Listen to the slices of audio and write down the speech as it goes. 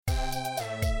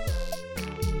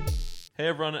Hey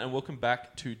everyone, and welcome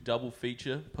back to Double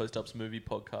Feature Post Ups Movie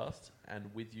Podcast. And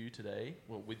with you today,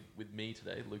 with me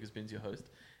today, Lucas Binns, your host,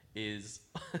 is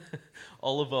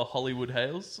Oliver Hollywood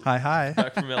Hales. Hi.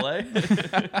 Back from LA.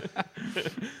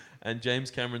 And James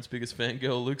Cameron's biggest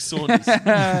fangirl, Luke Saunders.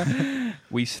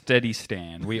 We steady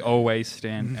stand. We always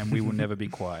stand, and we will never be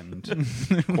quietened.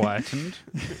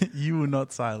 You will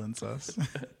not silence us.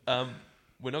 We're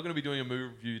not going to be doing a movie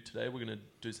review today. We're going to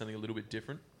do something a little bit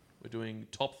different. We're doing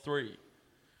top 3,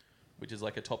 which is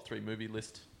like a top 3 movie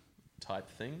list type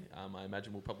thing. I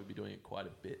imagine we'll probably be doing it quite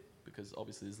a bit because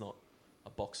obviously there's not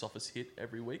a box office hit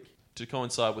every week. To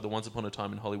coincide with the Once Upon a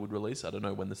Time in Hollywood release, I don't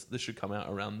know when this should come out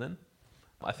around then.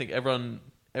 I think everyone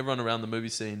around the movie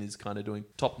scene is kind of doing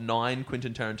top 9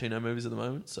 Quentin Tarantino movies at the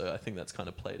moment, so I think that's kind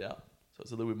of played out. So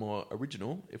it's a little bit more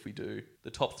original if we do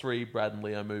the top 3 Brad and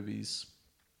Leo movies.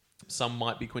 Some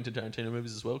might be Quentin Tarantino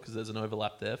movies as well because there's an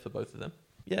overlap there for both of them.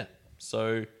 Yeah.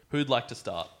 So who'd like to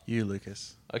start? You,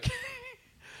 Lucas. Okay.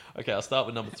 Okay, I'll start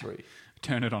with number 3.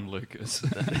 Turn it on, Lucas.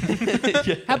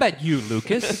 Yeah. How about you,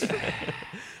 Lucas?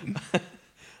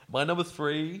 My number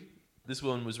 3, this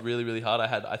one was really, really hard.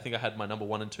 I think I had my number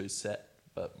 1 and 2 set,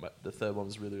 but the third one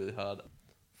was really, really hard.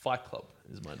 Fight Club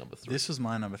is my number 3. This was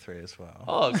my number 3 as well.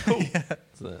 Oh, cool.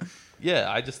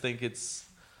 Yeah, I just think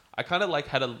I kind of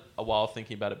had a while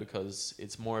thinking about it because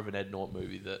it's more of an Ed Norton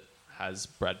movie that has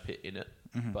Brad Pitt in it.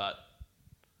 Mm-hmm. But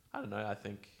I don't know, I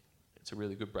think it's a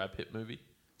really good Brad Pitt movie.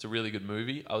 It's a really good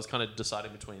movie. I was kind of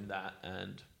deciding between that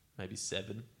and maybe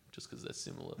 7, just because they're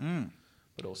similar.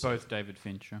 But also Both David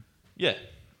Fincher. Yeah,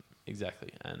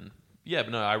 exactly. And yeah,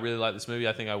 but no, I really like this movie.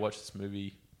 I think I watched this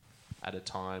movie at a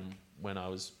time when I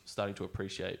was starting to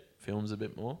appreciate films a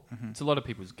bit more. Mm-hmm. It's a lot of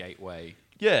people's gateway.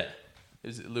 Yeah,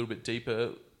 it's a little bit deeper,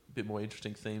 a bit more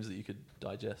interesting themes that you could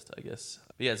digest, I guess.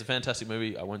 But yeah, it's a fantastic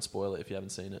movie. I won't spoil it if you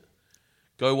haven't seen it.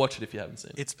 Go watch it if you haven't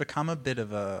seen it. It's become a bit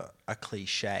of a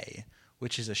cliche,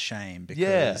 which is a shame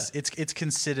because it's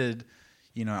considered,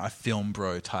 a film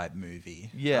bro type movie.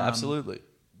 Yeah, absolutely.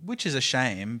 Which is a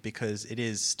shame because it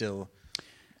is still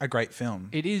a great film.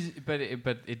 It is, but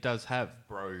it does have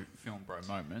film bro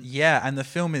moments. Yeah, and the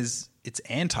film it's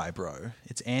anti-bro.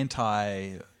 It's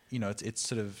anti, it's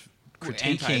sort of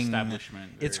critiquing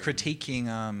anti-establishment. It's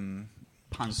critiquing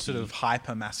punky. Sort of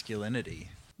hyper masculinity.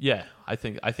 Yeah, I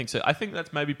think so. I think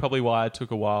that's maybe probably why I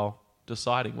took a while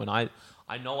deciding when I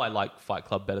know I like Fight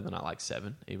Club better than I like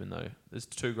 7, even though there's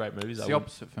 2 great movies. It's the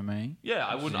opposite for me. Yeah,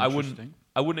 I wouldn't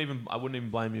even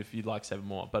blame you if you like 7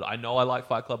 more. But I know I like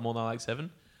Fight Club more than I like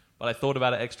 7. But I thought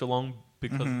about it extra long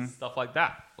because of stuff like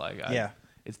that.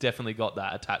 It's definitely got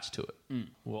that attached to it.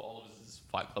 Well, Oliver's is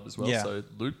Fight Club as well. Yeah. So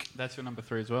Luke, That's your number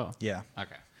 3 as well. Yeah.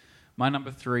 Okay. My number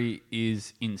 3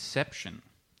 is Inception.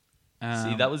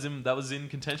 see, that was in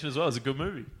contention as well. It's a good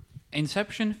movie.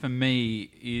 Inception for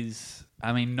me is,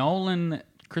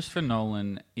 Christopher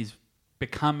Nolan is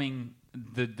becoming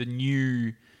the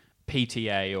new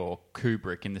PTA or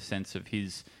Kubrick in the sense of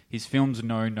his films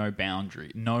know no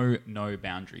boundaries.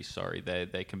 Sorry,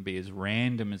 they can be as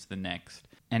random as the next.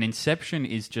 And Inception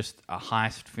is just a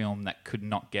heist film that could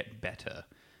not get better.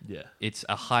 Yeah, it's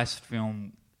a heist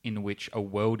film in which a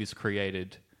world is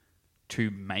created to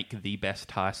make the best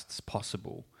heists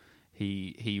possible.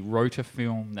 He wrote a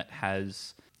film that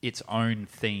has its own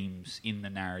themes in the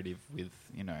narrative with,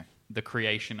 the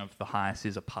creation of the heist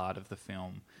is a part of the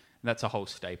film. That's a whole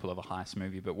staple of a heist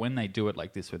movie. But when they do it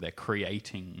like this, where they're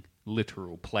creating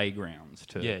literal playgrounds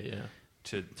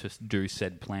to do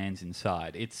said plans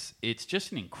inside, it's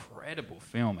just an incredible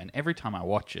film. And every time I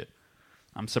watch it,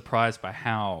 I'm surprised by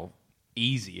how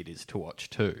easy it is to watch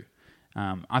too.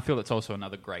 I feel it's also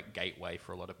another great gateway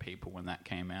for a lot of people when that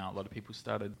came out. A lot of people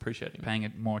started paying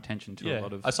it more attention to a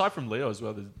lot of... Aside from Leo as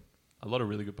well, there's a lot of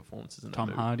really good performances in that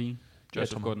movie. Tom Hardy,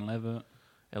 Joseph Gordon-Levitt.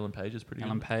 Ellen Page is pretty good.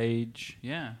 Ellen Page,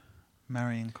 yeah.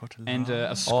 Marion Cotillard. And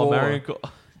a score...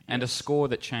 And a score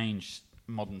that changed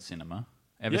modern cinema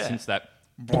ever since that...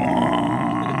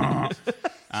 now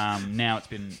it's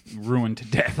been ruined to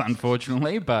death,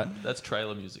 unfortunately, but... That's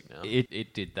trailer music now.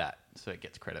 It did that, so it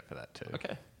gets credit for that too.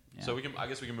 Okay. Yeah. So I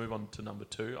guess we can move on to number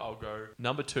 2. I'll go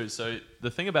number 2. So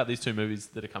the thing about these 2 movies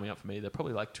that are coming up for me, they're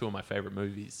probably like 2 of my favorite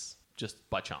movies, just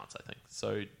by chance, I think.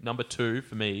 So number 2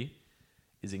 for me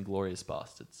is Inglourious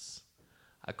Bastards.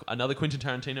 Another Quentin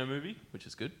Tarantino movie, which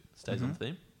is good. Stays on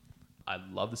theme. I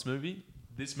love this movie.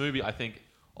 This movie, I think,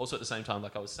 also at the same time,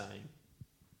 like I was saying,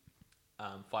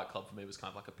 Fight Club for me was kind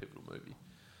of like a pivotal movie.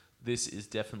 This is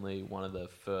definitely one of the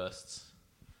first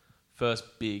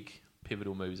big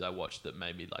pivotal movies I watched that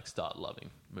made me start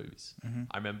loving movies.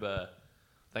 I remember,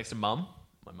 thanks to my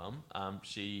mum,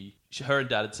 her and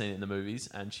dad had seen it in the movies,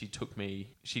 and she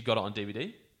got it on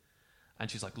DVD, And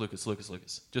she's like, Lucas,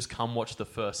 just come watch the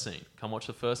first scene. Come watch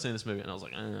the first scene of this movie. And I was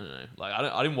like, no. Like,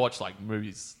 I didn't watch like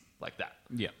movies like that.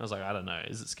 Yeah. I was like, I don't know.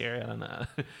 Is it scary? I don't know.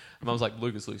 And I was like,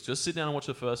 Lucas, just sit down and watch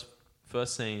the first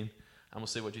scene, and we'll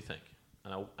see what you think.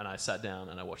 And I sat down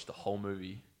and I watched the whole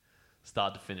movie,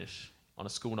 start to finish, on a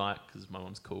school night because my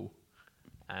mum's cool.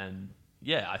 And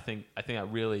yeah, I think I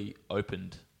really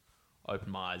opened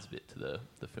my eyes a bit to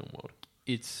the film world.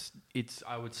 It's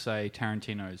I would say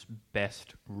Tarantino's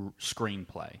best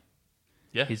screenplay.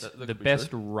 Yeah, the best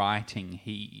writing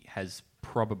he has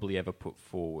probably ever put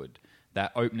forward.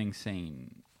 That opening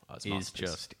scene is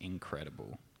just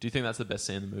incredible. Do you think that's the best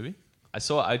scene in the movie?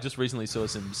 I just recently saw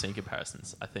some scene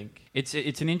comparisons. I think it's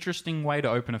an interesting way to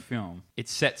open a film. It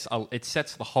sets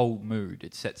the whole mood.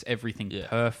 It sets everything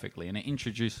perfectly, and it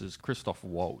introduces Christoph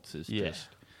Waltz as just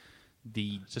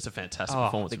it's just a fantastic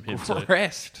performance from him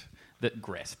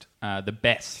the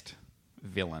best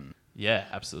villain. Yeah,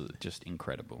 absolutely, just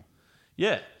incredible.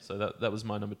 Yeah, so that was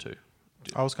my number 2.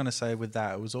 I was going to say with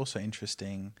that, it was also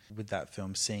interesting with that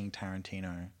film seeing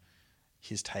Tarantino,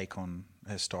 his take on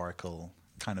a historical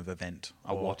kind of event.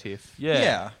 What if?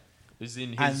 Yeah. It's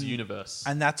in his universe.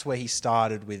 And that's where he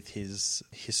started with his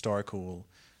historical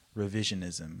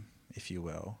revisionism, if you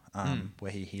will,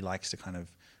 where he likes to kind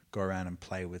of go around and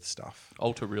play with stuff.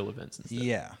 Alter real events and stuff.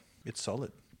 Yeah, it's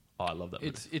solid. Oh, I love that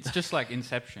movie. It's just like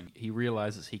Inception. He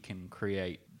realizes he can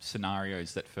create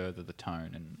scenarios that further the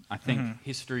tone, and I think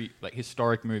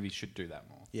historic movies should do that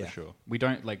more, for sure. We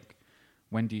don't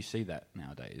when do you see that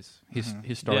nowadays?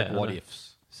 Historic what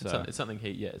ifs. So it's something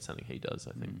he does.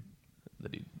 I think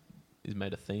that he's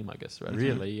made a theme, I guess. Right?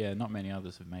 Really, yeah. Not many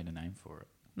others have made a name for it.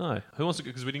 No, who wants to?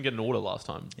 Because we didn't get an order last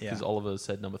time. Because Oliver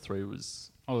said number 3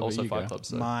 was also Fight Club.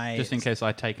 So. Just in case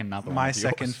I take another one. My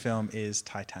second film is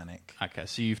Titanic. Okay,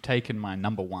 so you've taken my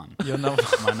number 1. Your number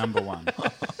my number 1.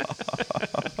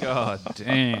 God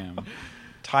damn.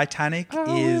 Titanic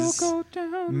is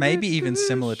maybe even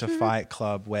similar to Fight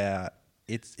Club, where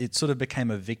it sort of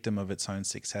became a victim of its own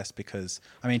success because,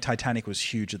 I mean, Titanic was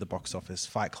huge at the box office.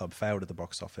 Fight Club failed at the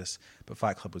box office, but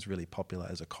Fight Club was really popular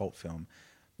as a cult film.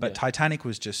 But Titanic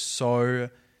was just so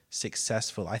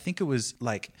successful. I think it was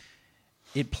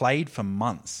it played for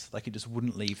months. It just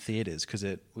wouldn't leave theaters because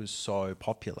it was so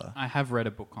popular. I have read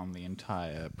a book on the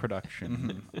entire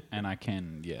production, and I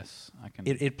can.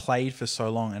 It played for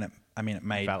so long, and it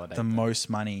made the most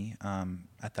money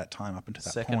at that time up until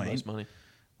that second point. Most money.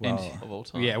 Well, of all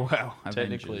time. Yeah, well,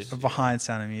 technically. Avengers. Behind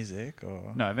Sound of Music?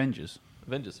 Or? No, Avengers.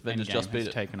 Avengers Endgame just beat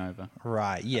it. Taken over.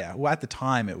 Right, yeah. Well, at the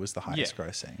time, it was the highest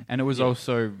grossing. And it was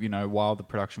also, while the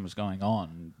production was going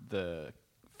on, the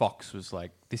Fox was like,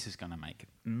 this is going to make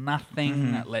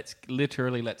nothing. Let's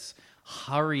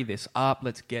hurry this up.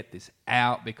 Let's get this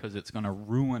out because it's going to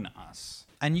ruin us.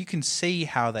 And you can see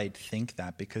how they'd think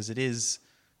that because it is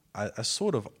a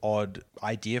sort of odd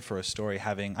idea for a story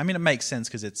having... I mean, it makes sense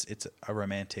because it's a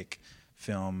romantic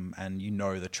film and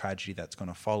the tragedy that's going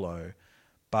to follow.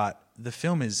 But the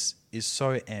film is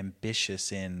so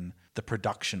ambitious in the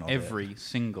production of every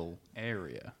single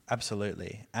area.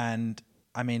 Absolutely. And,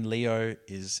 I mean, Leo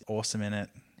is awesome in it.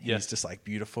 He's just,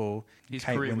 beautiful. His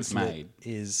Kate career was made.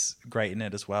 Is great in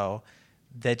it as well.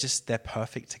 They're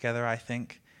perfect together, I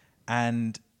think.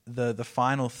 And... The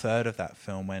final third of that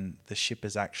film, when the ship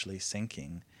is actually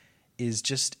sinking, is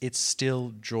it's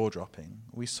still jaw-dropping.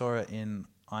 We saw it in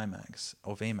IMAX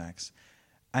or VMAX,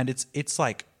 and it's you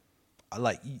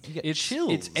get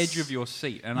chills. It's edge of your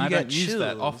seat, and I don't use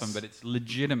that often, but it's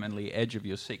legitimately edge of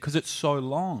your seat because it's so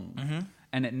long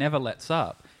and it never lets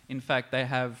up. In fact, they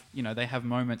have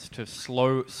moments to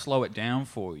slow it down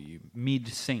for you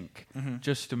mid-sink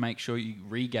just to make sure you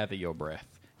regather your breath.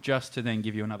 Just to then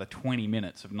give you another 20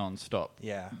 minutes of non-stop.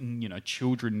 Yeah.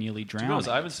 Children nearly drowning. To be honest,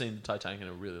 I haven't seen Titanic in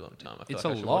a really long time. I feel it's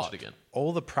like a I should lot. watch it again.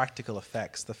 All the practical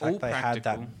effects, the fact All they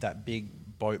practical. had that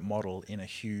big boat model in a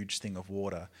huge thing of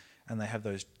water, and they have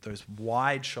those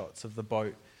wide shots of the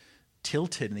boat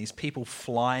tilted and these people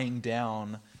flying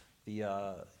down the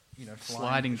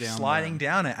sliding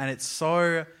down it, and it's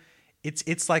so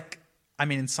it's like, I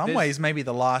mean, in some ways maybe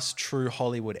the last true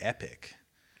Hollywood epic.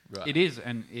 Right. It is,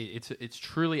 and it's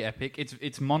truly epic.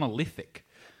 It's monolithic.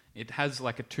 It has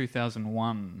a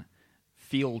 2001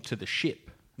 feel to the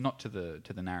ship, not to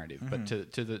the narrative, but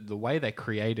to the way they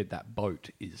created that boat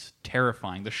is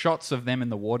terrifying. The shots of them in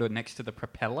the water next to the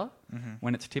propeller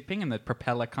when it's tipping and the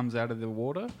propeller comes out of the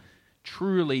water,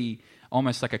 truly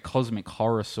almost like a cosmic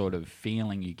horror sort of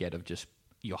feeling you get of just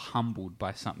you're humbled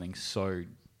by something so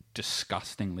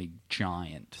disgustingly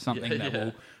giant, something that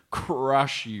will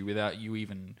crush you without you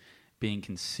even being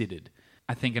considered.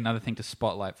 I think another thing to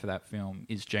spotlight for that film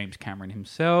is James Cameron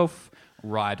himself,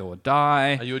 Ride or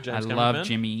Die. Are you a James I Cameron love fan?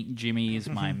 Jimmy. Jimmy is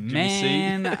my Jimmy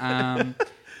C. man.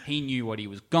 He knew what he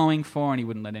was going for and he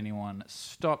wouldn't let anyone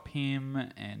stop him.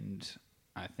 And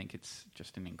I think it's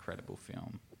just an incredible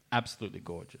film. Absolutely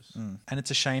gorgeous. And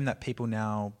it's a shame that people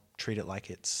now treat it like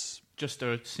it's... Just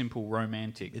a simple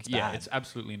romantic. It's yeah, bad. it's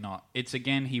absolutely not. It's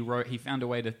again, he found a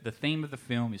way to... The theme of the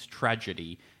film is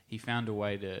tragedy. He found a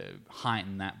way to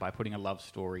heighten that by putting a love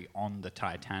story on the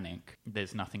Titanic.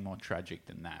 There's nothing more tragic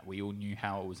than that. We all knew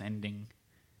how it was ending,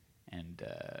 and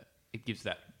it gives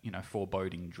that,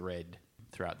 foreboding dread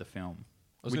throughout the film.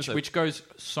 Which goes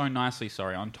so nicely,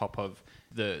 on top of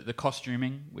the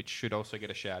costuming, which should also get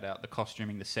a shout out. The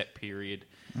costuming, the set period,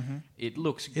 it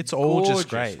looks It's all gorgeous. just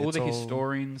great. All It's the all-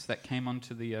 historians that came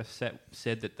onto the set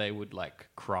said that they would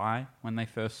cry when they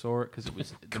first saw it because it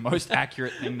was the most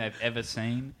accurate thing they've ever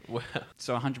seen. Wow.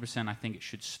 So 100%, I think it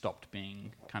should stop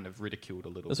being kind of ridiculed a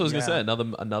little. That's what I was bit. going to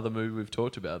say. Another movie we've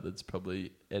talked about that's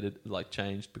probably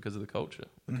changed because of the culture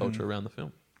around the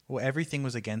film. Well, everything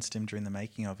was against him during the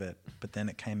making of it, but then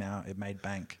it came out, it made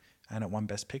bank, and it won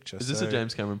Best Picture. Is this a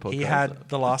James Cameron podcast? He had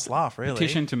the last laugh, really.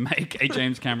 Petition to make a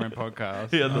James Cameron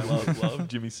podcast. He had the love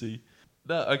Jimmy C.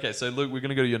 No, okay, so Luke, we're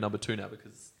going to go to your number 2 now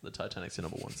because the Titanic's your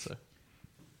number 1.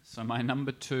 So my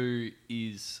number 2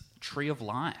 is Tree of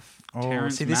Life. Oh,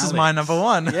 Terrence see, this is Malick's. my number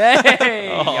 1. Yay!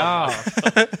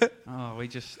 Oh, we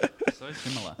just so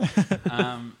similar.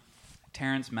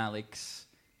 Terrence Malick's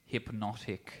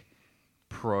hypnotic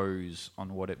prose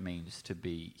on what it means to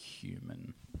be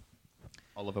human.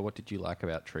 Oliver, what did you like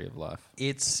about Tree of Life?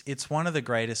 It's one of the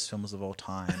greatest films of all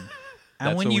time. And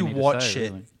That's when all we you need to watch say,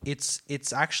 it, really.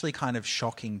 it's actually kind of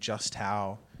shocking just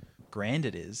how grand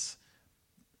it is.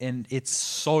 And it's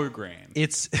So grand.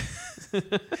 it's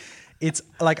it's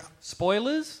like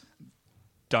Spoilers?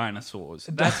 Dinosaurs.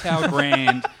 That's how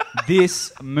grand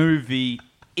this movie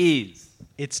is.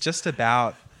 it's just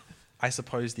about, I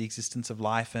suppose, the existence of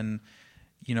life and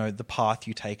the path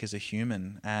you take as a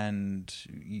human, and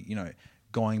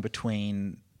going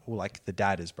between, the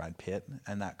dad is Brad Pitt,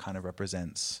 and that kind of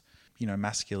represents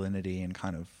masculinity and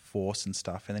kind of force and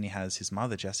stuff, and then he has his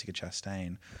mother, Jessica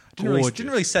Chastain.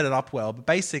 Didn't really set it up well, but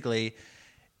basically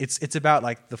it's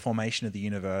about the formation of the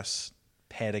universe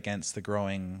paired against the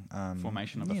growing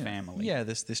Formation of a family. Yeah,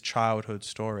 this childhood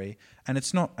story, and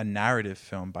it's not a narrative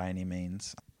film by any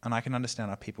means. And I can understand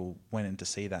how people went in to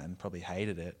see that and probably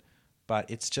hated it, but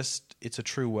it's a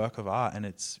true work of art, and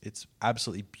it's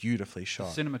absolutely beautifully shot.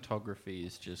 Cinematography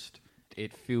is just,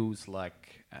 it feels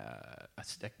like a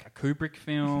Kubrick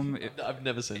film. I've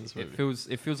never seen this movie.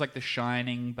 It feels like The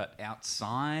Shining, but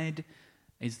outside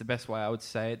is the best way I would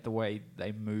say it. The way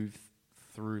they move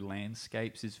through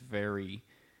landscapes is very.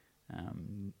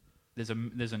 There's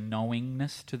a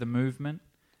knowingness to the movement.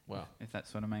 Wow. If that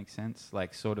sort of makes sense,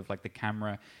 sort of like the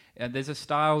camera. There's a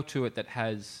style to it that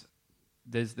has.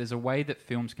 There's a way that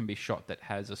films can be shot that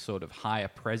has a sort of higher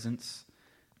presence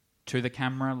to the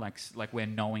camera, like we're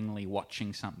knowingly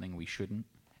watching something we shouldn't,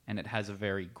 and it has a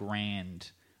very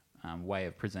grand way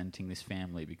of presenting this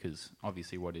family, because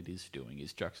obviously what it is doing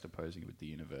is juxtaposing it with the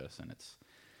universe, and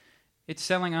it's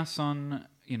selling us on,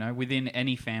 within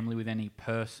any family, with any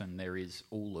person, there is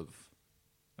all of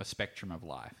a spectrum of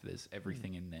life. There's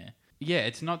everything in there. Yeah,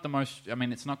 it's not the most.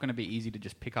 It's not going to be easy to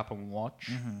just pick up and watch.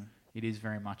 Mm-hmm. It is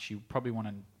very much. You probably want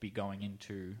to be going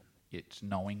into it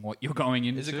knowing what you're going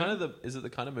into. Is it the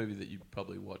kind of movie that you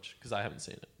probably watch? Because I haven't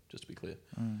seen it, just to be clear.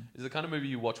 Is it the kind of movie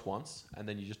you watch once and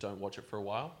then you just don't watch it for a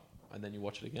while and then you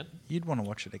watch it again? You'd want to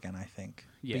watch it again, I think.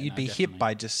 Yeah, but you'd no, be definitely. hit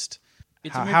by just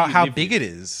It's a movie how you how live big with. it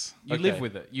is. You Okay. live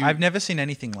with it. I've never seen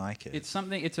anything like it. It's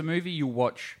a movie you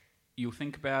watch. You'll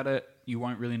think about it. You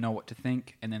won't really know what to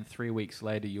think, and then 3 weeks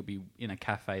later, you'll be in a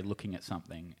cafe looking at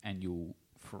something, and you'll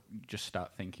just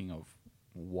start thinking of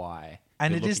why.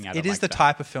 And you're it is looking at it is like the that.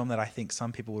 type of film that I think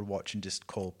some people would watch and just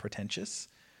call pretentious,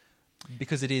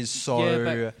 because it is so.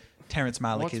 Yeah, but Terrence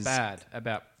Malick What's is. bad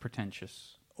about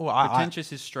pretentious? Well, I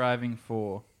Pretentious is striving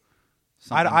for.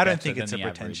 Something don't better think it's a than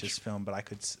the pretentious average. film,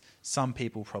 but some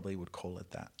people probably would call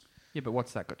it that. Yeah, but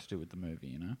what's that got to do with the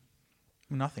movie?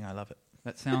 Nothing. I love it.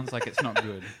 That sounds like it's not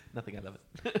good. Nothing. I love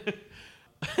it.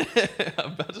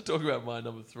 I'm about to talk about my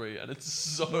number 3, and it's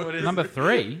so. Number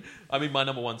 3, I mean, my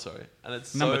number 1. Sorry, and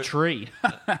it's number so, 3.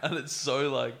 and it's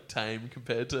so tame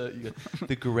compared to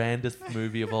the grandest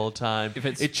movie of all time. If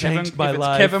it's it changed my if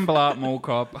life. it's Kevin Blart Mall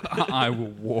Cop, I will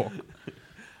walk.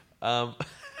 I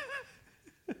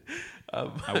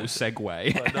will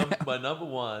segue. my number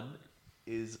 1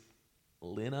 is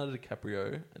Leonardo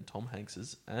DiCaprio and Tom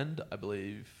Hanks's, and I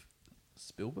believe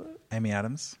Spielberg. Amy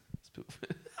Adams.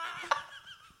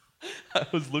 I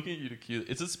was looking at you to cue.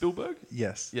 Is it Spielberg?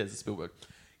 Yes. Yeah, it's Spielberg.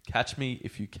 Catch Me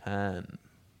If You Can.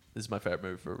 This is my favorite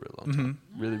movie for a really long time.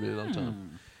 Really, really long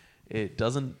time. It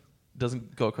doesn't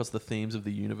go across the themes of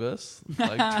the universe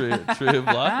like Tree of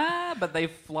Life. But they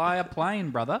fly a plane,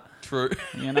 brother. True.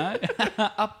 You know,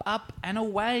 up and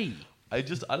away. I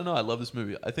don't know. I love this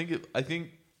movie. I think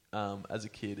as a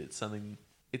kid, it's something.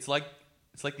 It's like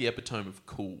the epitome of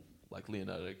cool. Like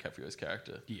Leonardo DiCaprio's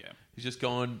character. Yeah. He's just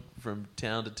going from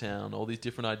town to town, all these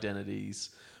different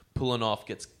identities, pulling off,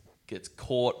 gets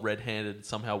caught red-handed,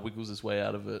 somehow wiggles his way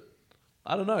out of it.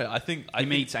 I don't know. I think he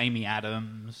meets Amy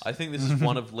Adams. I think this is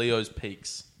one of Leo's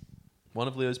peaks. One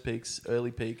of Leo's peaks,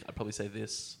 early peak. I'd probably say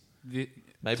this. Maybe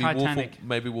Titanic.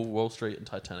 maybe Wolf of Wall Street and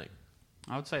Titanic.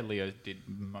 I would say Leo did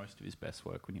most of his best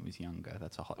work when he was younger.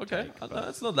 That's a hot Okay, take. no,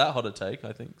 it's not that hot a take.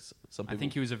 I think some people. I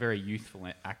think he was a very youthful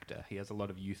actor. He has a lot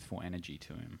of youthful energy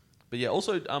to him. But yeah,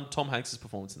 also Tom Hanks'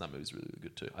 performance in that movie is really, really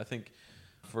good too. I think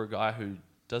for a guy who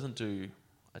doesn't do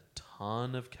a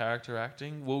ton of character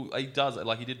acting, well, he does.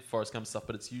 Like he did Forrest Gump stuff,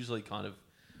 but it's usually kind of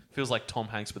feels like Tom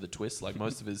Hanks with a twist. Like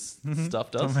most of his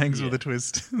stuff does. Tom Hanks with a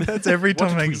twist. That's every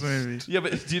Tom Hanks twist? movie. Yeah,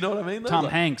 but do you know what I mean? Though? Tom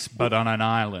Like, Hanks, but on an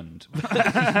island.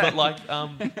 but like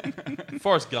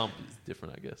Forrest Gump is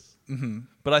different, I guess. Mm-hmm.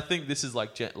 But I think this is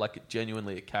like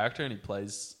genuinely a character, and he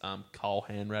plays Carl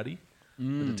Hanratty,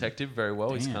 the detective, very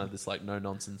well. He's Damn. kind of this like no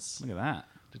nonsense Look at that.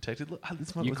 detective. Look, this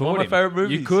is You one caught of my him. favorite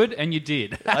movies. You could, and you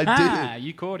did. I did.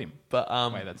 You caught him. But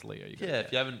Wait, that's Leo. You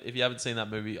got yeah, it. if you haven't seen that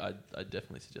movie, I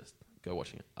definitely suggest go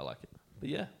watching it. I like it. But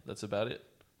yeah, that's about it.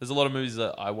 There's a lot of movies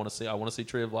that I want to see. I want to see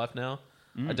Tree of Life now.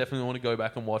 I definitely want to go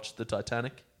back and watch the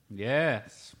Titanic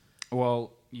Yes.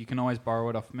 Well, you can always borrow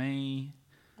it off me.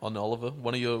 on Oliver.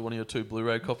 One of your 2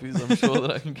 Blu-ray copies. I'm sure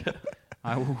that I can get.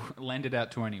 I will lend it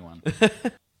out to anyone.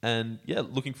 And yeah,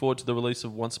 looking forward to the release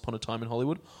of Once Upon a Time in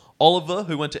Hollywood. Oliver,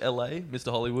 who went to LA,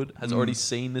 Mr. Hollywood, has already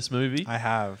seen this movie. I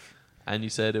have. And you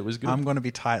said it was good. I'm going to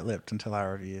be tight-lipped until I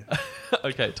review.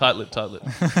 Okay, tight lip.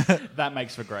 That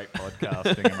makes for great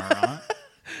podcasting, am I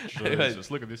right? Anyway. Just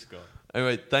look at this guy.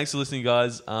 Anyway, thanks for listening,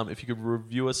 guys. If you could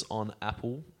review us on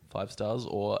Apple, 5 stars,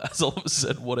 or as Oliver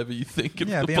said, whatever you think of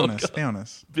Yeah, the be podcast. honest. Be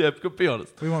honest. Yeah, be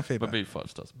honest. We want But feedback. be 5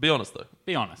 stars. Be honest, though.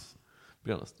 Be honest.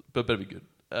 Be honest. But better be good.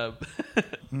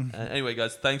 Anyway,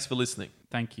 guys, thanks for listening.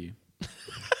 Thank you.